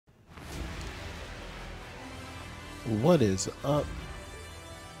What is up?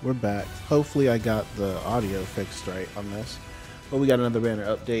 We're back. Hopefully I got the audio fixed right on this. But we got another banner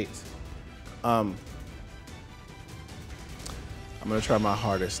update. I'm gonna try my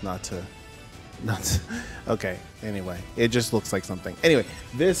hardest not to okay, anyway. It just looks like something. Anyway,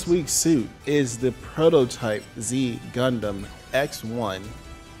 this week's suit is the Prototype Z Gundam X1.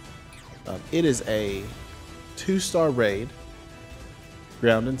 It is a 2-star raid,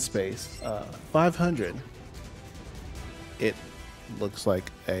 ground and space, 500. It looks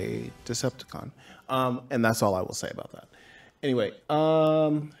like a Decepticon. And that's all I will say about that. Anyway,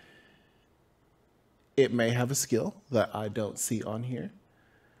 it may have a skill that I don't see on here.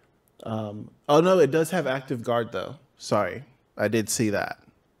 Oh no, it does have active guard though. Sorry, I did see that.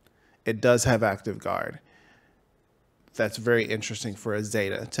 It does have active guard. That's very interesting for a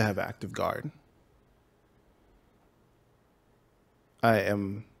Zeta to have active guard. I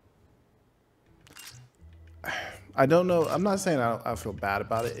don't know. I'm not saying I feel bad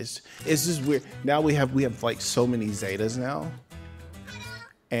about it. It's just weird. Now we have like so many Zetas now.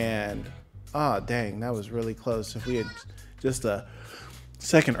 And dang, that was really close. If we had just a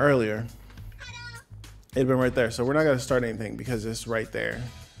second earlier, it'd been right there. So we're not gonna start anything because it's right there.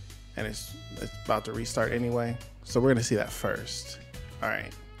 And it's about to restart anyway. So we're gonna see that first. All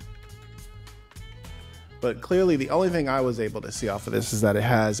right. But clearly the only thing I was able to see off of this is that it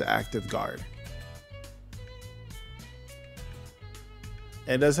has active guard.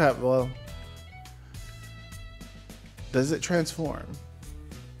 It does have, well, does it transform?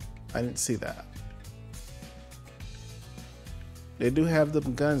 I didn't see that. They do have the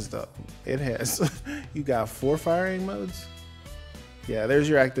guns though. It has, you got 4 firing modes? Yeah, there's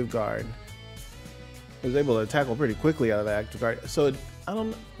your active guard. It was able to tackle pretty quickly out of the active guard. So I don't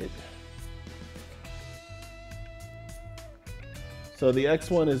know. So the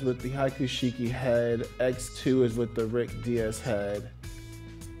X1 is with the Hakushiki head, X2 is with the Rick Diaz head,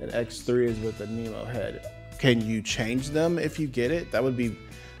 and X3 is with the Nemo head. Can you change them if you get it? That would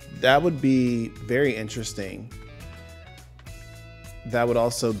be very interesting. That would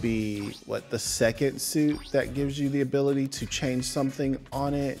also be what, the second suit that gives you the ability to change something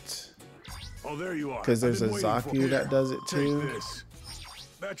on it. Oh, there you are. Because there's a Zaku that does it too.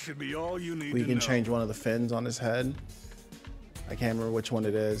 That should be all you need. We can change one of the fins on his head. I can't remember which one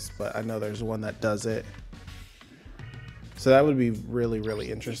it is, but I know there's one that does it. So that would be really, really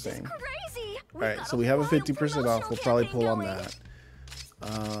interesting. Crazy. All right, so we have a 50% off. We'll probably pull on that.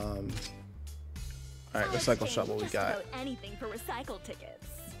 All right, recycle shop. What we got? Anything for recycle tickets.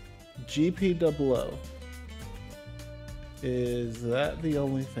 GP00. Is that the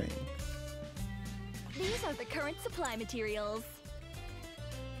only thing? These are the current supply materials.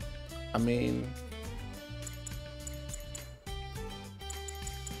 I mean,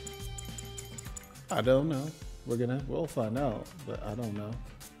 I don't know. We'll find out, but I don't know.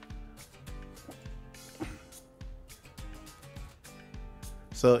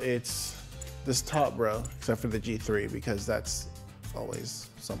 So it's this top row, except for the G3, because that's always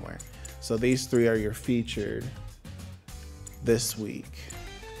somewhere. So these 3 are your featured this week.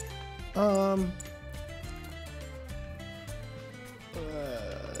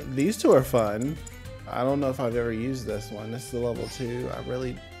 These 2 are fun. I don't know if I've ever used this one. This is the level 2. I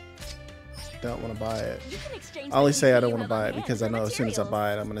really don't want to buy it. I only say I don't want to buy it because I know as soon as I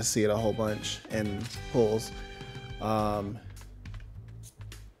buy it, I'm going to see it a whole bunch in pulls. The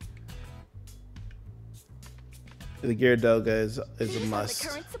Geara Doga is a must.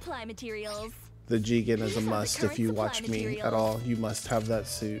 The Jegan is a must. If you watch me at all, you must have that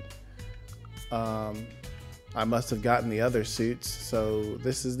suit. I must have gotten the other suits, so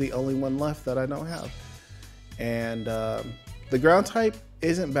this is the only one left that I don't have. And the ground type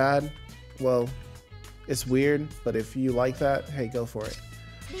isn't bad. Well, it's weird, but if you like that, hey, go for it.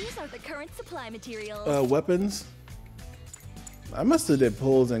 These are the current supply materials. Weapons. I must have did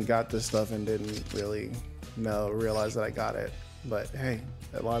pulls and got this stuff and didn't really realize that I got it. But hey,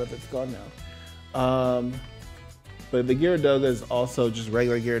 a lot of it's gone now. But the Geara Doga is also just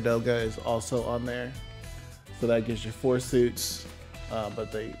regular Geara Doga is also on there. So that gives you 4 suits,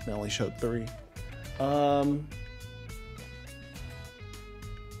 but they only showed 3.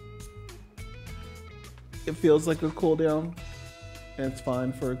 It feels like a cooldown, and it's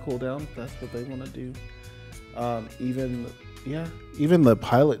fine for a cooldown. That's what they want to do. Even the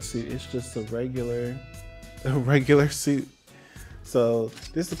pilot suit is just a regular suit. So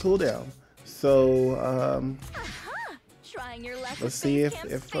this is a cooldown. So let's see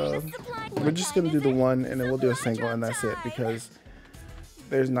if we're just gonna do the one, and then we'll do a single, and that's it, because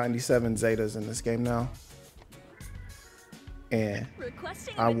there's 97 Zetas in this game now. And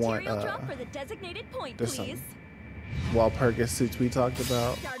I want for the designated point, there's please. some Walpurgis suits we talked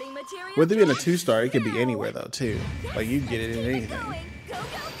about. Starting material With it being a drop 2-star, it could be now. anywhere though too. Like you can get it in Keep anything. going. Go, go,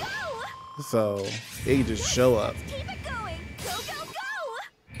 go. So it can just show up. Let's keep it going. Go, go, go.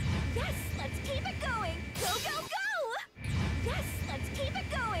 Yes, let's keep it going. Go, go, go. Yes, let's keep it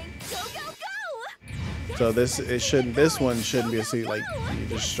going. Go, go, go. Yes, So this one shouldn't be a suit like you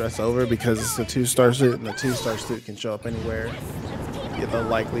just stress over because it's a 2-star suit, and the 2-star suit can show up anywhere. Yeah, the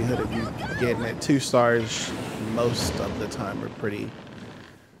likelihood of you getting it 2 stars most of the time are pretty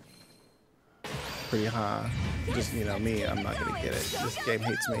high. Just, you know, me, I'm not gonna get it. This game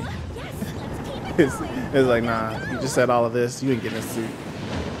hates me. It's like, nah, you just said all of this, you ain't getting a suit.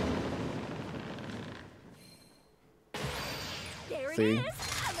 There See? it is.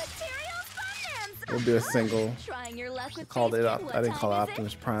 A material finance. We'll do a single. Trying your luck with Called it Facebook. up. What I didn't call it time is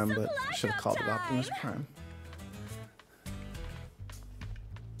Optimus Prime, but I should have Supply called it drop Optimus time. Prime.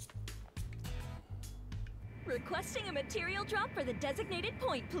 Requesting a material drop for the designated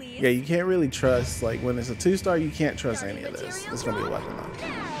point, please. Yeah, you can't really trust, like when it's a 2-star, you can't trust Starting any of this. material It's gonna be a drop weapon though.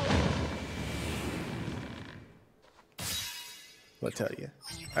 now. I'll tell you.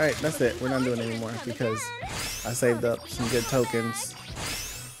 Alright, that's it. We're not doing it anymore because I saved up some good tokens.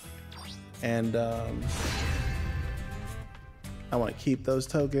 And I want to keep those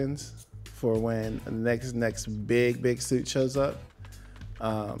tokens for when the next big suit shows up.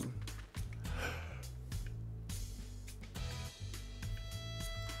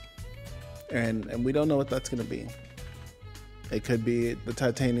 And we don't know what that's going to be. It could be the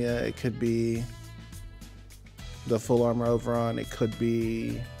Titania. It could be the full armor Overon. It could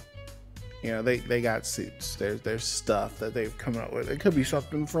be, you know, they got suits. There's stuff that they've come up with. It could be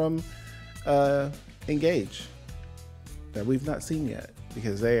something from Engage that we've not seen yet,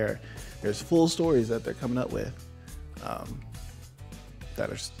 because there's full stories that they're coming up with that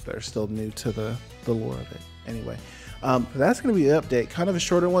are still new to the lore of it. Anyway, that's going to be the update. Kind of a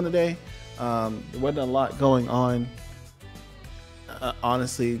shorter one today. There wasn't a lot going on.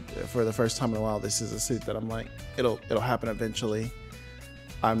 Honestly, for the first time in a while, this is a suit that I'm like, it'll happen eventually.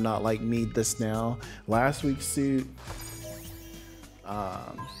 I'm not like, need this now. Last week's suit, I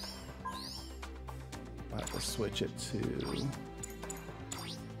have to switch it to,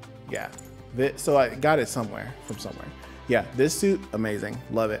 yeah. So I got it from somewhere. Yeah, this suit, amazing,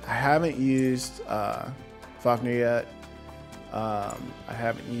 love it. I haven't used Faulkner yet. I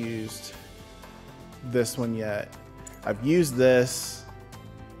haven't used this one yet. I've used this.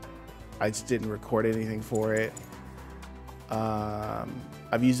 I just didn't record anything for it.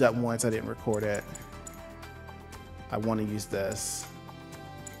 I've used that once. I didn't record it. I want to use this.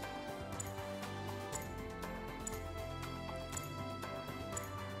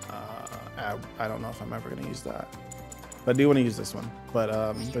 I don't know if I'm ever going to use that. But I do want to use this one.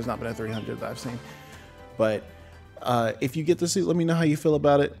 But there's not been a 300 that I've seen. But if you get the suit, let me know how you feel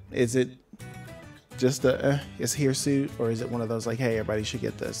about it. Is it just a it's here suit, or is it one of those like, hey, everybody should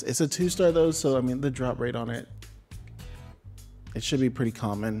get this? It's a 2-star though, so I mean the drop rate on it, it should be pretty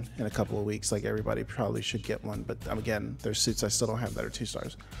common in a couple of weeks. Like everybody probably should get one, but again, there's suits I still don't have that are 2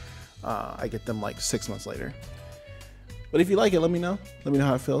 stars. I get them like 6 months later. But if you like it, let me know. Let me know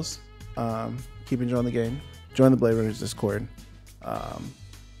how it feels. Keep enjoying the game. Join the Blade Runners Discord.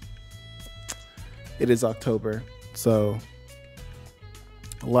 It is October, so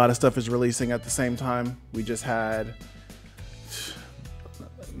a lot of stuff is releasing at the same time. We just had,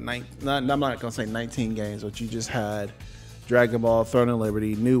 I'm not gonna say 19 games, but you just had Dragon Ball, Throne of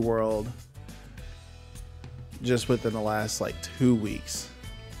Liberty, New World, just within the last like 2 weeks.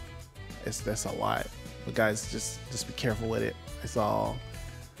 That's a lot. But guys, just be careful with it. It's all,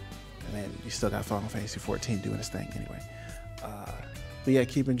 and then you still got Final Fantasy 14 doing its thing anyway. But yeah,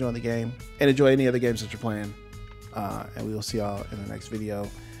 keep enjoying the game and enjoy any other games that you're playing. And we will see y'all in the next video.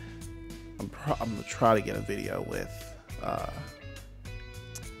 I'm gonna try to get a video with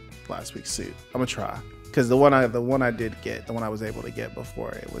last week's suit. I'm gonna try, because the one I did get, the one I was able to get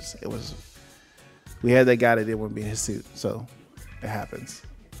before, it was we had that guy that didn't want to be in his suit, so it happens.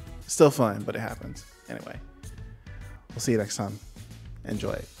 It's still fun, but it happens. Anyway, we'll see you next time.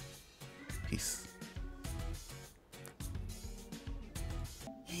 Enjoy it. Peace.